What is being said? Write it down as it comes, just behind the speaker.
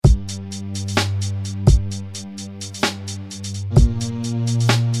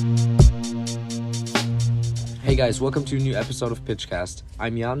guys, welcome to a new episode of Pitchcast.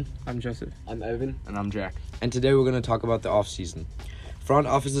 I'm Jan. I'm Joseph. I'm Evan. And I'm Jack. And today we're going to talk about the offseason. Front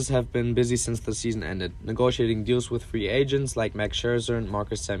offices have been busy since the season ended, negotiating deals with free agents like Max Scherzer and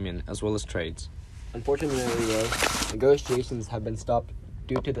Marcus Semien, as well as trades. Unfortunately, though, negotiations have been stopped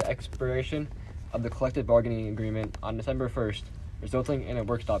due to the expiration of the collective bargaining agreement on December 1st, resulting in a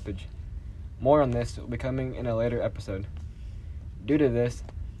work stoppage. More on this will be coming in a later episode. Due to this,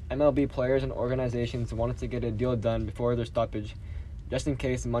 MLB players and organizations wanted to get a deal done before their stoppage, just in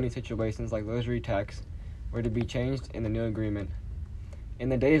case money situations like luxury tax were to be changed in the new agreement. In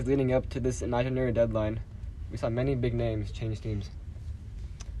the days leading up to this imaginary deadline, we saw many big names change teams.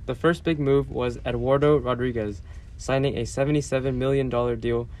 The first big move was Eduardo Rodriguez signing a $77 million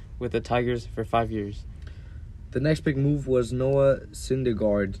deal with the Tigers for 5 years. The next big move was Noah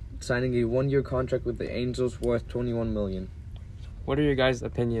Syndergaard signing a one-year contract with the Angels worth $21 million. What are your guys'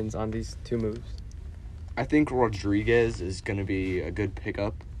 opinions on these two moves? I think Rodriguez is going to be a good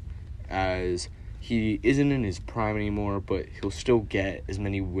pickup, as he isn't in his prime anymore, but he'll still get as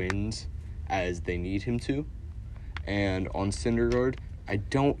many wins as they need him to. And on Syndergaard, I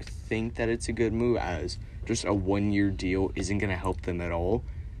don't think that it's a good move, as just a one-year deal isn't going to help them at all.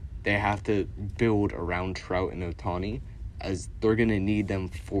 They have to build around Trout and Ohtani, as they're going to need them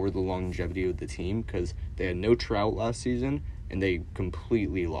for the longevity of the team, because they had no Trout last season, and they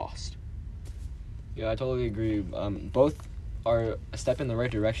completely lost. Yeah, I totally agree. Both are a step in the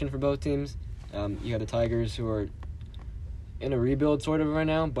right direction for both teams. You have the Tigers, who are in a rebuild sort of right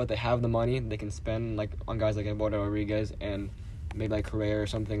now, but they have the money they can spend on guys like Eduardo Rodriguez and maybe like Correa or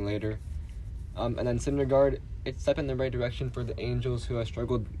something later. And then Syndergaard, it's a step in the right direction for the Angels, who have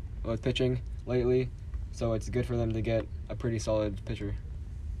struggled with pitching lately, so it's good for them to get a pretty solid pitcher.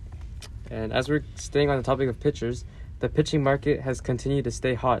 And as we're staying on the topic of pitchers, the pitching market has continued to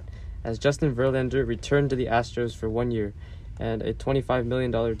stay hot, as Justin Verlander returned to the Astros for 1 year and a $25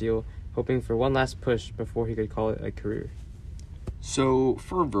 million deal, hoping for one last push before he could call it a career. So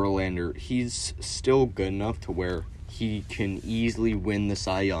for Verlander, he's still good enough to where he can easily win the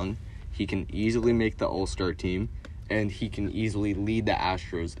Cy Young, he can easily make the All-Star team, and he can easily lead the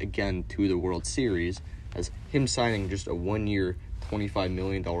Astros again to the World Series, as him signing just a 1 year, $25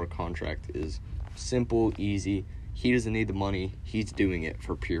 million contract is simple, easy. He doesn't need the money. He's doing it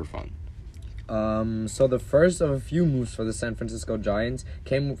for pure fun. So the first of a few moves for the San Francisco Giants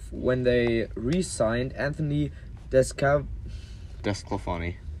came when they re-signed Anthony Desclafani.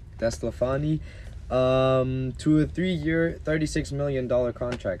 To a 3-year, $36 million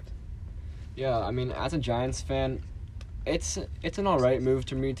contract. Yeah, I mean, as a Giants fan, it's an alright move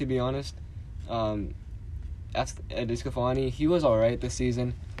to me, to be honest. As Desclafani, he was alright this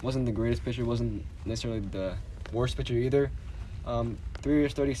season. Wasn't the greatest pitcher, wasn't necessarily the worst pitcher either. 3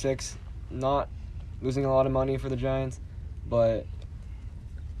 years, 36, not losing a lot of money for the Giants, but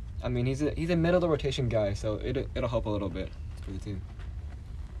I mean, he's a middle of the rotation guy, so it'll help a little bit for the team.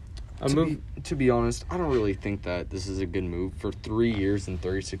 To be honest, I don't really think that this is a good move. For 3 years and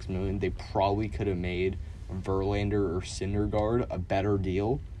 $36 million, they probably could have made Verlander or Syndergaard a better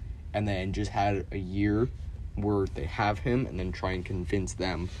deal, and then just had a year where they have him, and then try and convince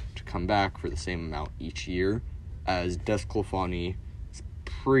them to come back for the same amount each year, as Desclafani is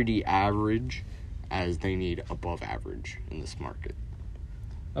pretty average, as they need above average in this market.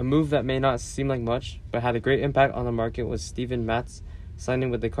 A move that may not seem like much, but had a great impact on the market, was Steven Matz signing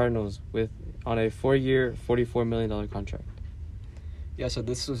with the Cardinals on a 4-year, $44 million contract. Yeah, so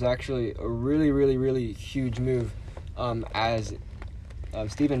this was actually a really, really, really huge move, as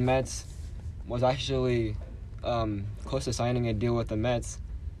Steven Matz was actually close to signing a deal with the Mets,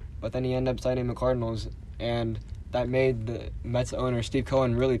 but then he ended up signing the Cardinals, and that made the Mets owner, Steve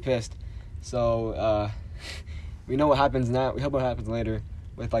Cohen, really pissed. So we know what happens now. We hope what happens later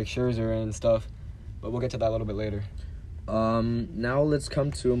with Scherzer and stuff, but we'll get to that a little bit later. Now let's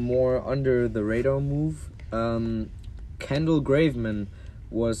come to a more under-the-radar move. Kendall Graveman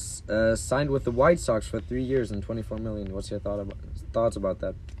was signed with the White Sox for 3 years and $24 million. What's your thoughts about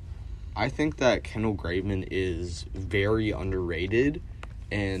that? I think that Kendall Graveman is very underrated,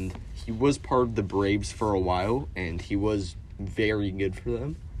 and he was part of the Braves for a while, and he was very good for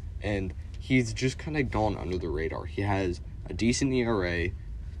them, and he's just kind of gone under the radar. He has a decent ERA,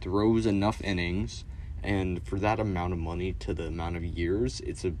 throws enough innings, and for that amount of money to the amount of years,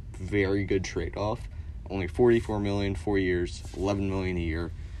 it's a very good trade-off. Only $44 million, 4 years, $11 million a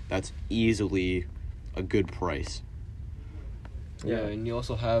year. That's easily a good price. Yeah, and you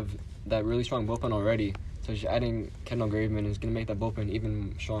also have that really strong bullpen already, so just adding Kendall Graveman is going to make that bullpen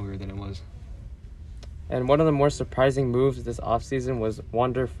even stronger than it was. And one of the more surprising moves this offseason was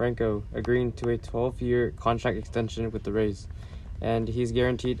Wander Franco agreeing to a 12-year contract extension with the Rays. And he's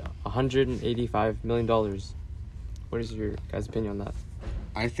guaranteed $185 million. What is your guys' opinion on that?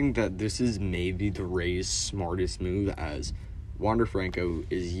 I think that this is maybe the Rays' smartest move, as Wander Franco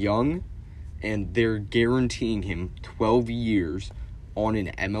is young, and they're guaranteeing him 12 years on an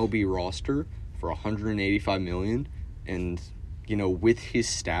MLB roster for $185 million. And, with his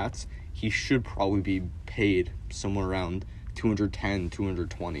stats, he should probably be paid somewhere around $210,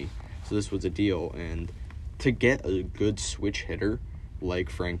 $220. So this was a deal. And to get a good switch hitter like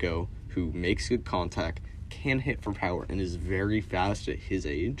Franco, who makes good contact, can hit for power, and is very fast at his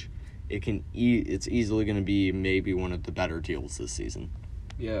age, it's easily going to be maybe one of the better deals this season.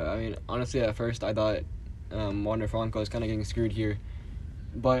 Yeah, I mean, honestly, at first I thought Wander Franco was kind of getting screwed here.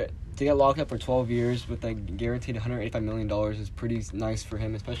 But to get locked up for 12 years with a guaranteed $185 million is pretty nice for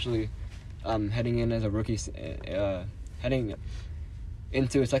him, especially heading in as a rookie, heading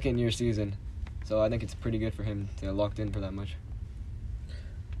into a second-year season. So I think it's pretty good for him to get locked in for that much.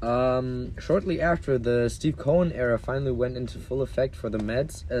 Shortly after, the Steve Cohen era finally went into full effect for the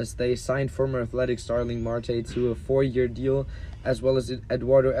Mets, as they signed former Athletic Starling Marte to a 4-year deal, as well as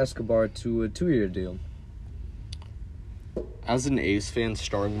Eduardo Escobar to a 2-year deal. As an A's fan,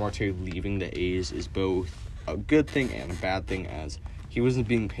 Starling Marte leaving the A's is both a good thing and a bad thing, as he wasn't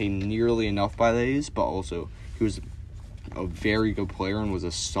being paid nearly enough by the A's, but also he was a very good player and was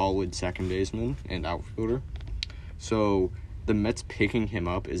a solid second baseman and outfielder. So the Mets picking him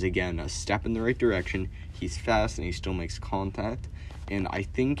up is, again, a step in the right direction. He's fast and he still makes contact. And I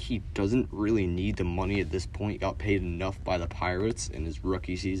think he doesn't really need the money at this point. He got paid enough by the Pirates in his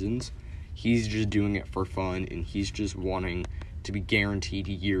rookie seasons. He's just doing it for fun, and he's just wanting to be guaranteed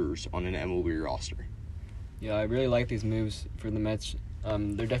years on an MLB roster. Yeah, I really like these moves for the Mets.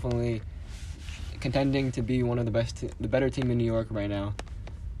 They're definitely contending to be one of the better team in New York right now.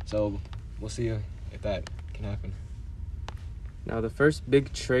 So we'll see if that can happen. Now, the first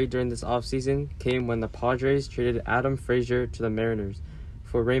big trade during this offseason came when the Padres traded Adam Frazier to the Mariners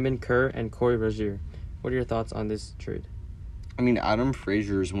for Raymond Kerr and Corey Rozier. What are your thoughts on this trade? I mean, Adam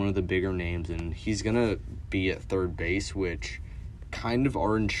Frazier is one of the bigger names, and he's going to be at third base, which kind of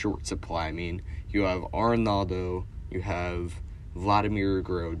are in short supply. I mean, you have Arenado, you have Vladimir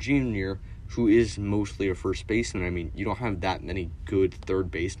Guerrero Jr., who is mostly a first baseman. I mean, you don't have that many good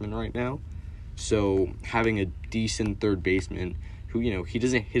third basemen right now. So having a decent third baseman who, he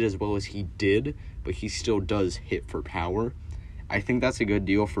doesn't hit as well as he did, but he still does hit for power, I think that's a good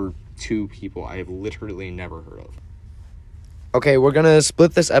deal for two people I have literally never heard of. Okay, we're going to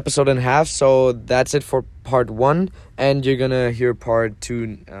split this episode in half, so that's it for part 1, and you're going to hear part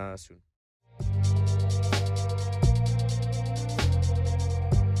 2 soon.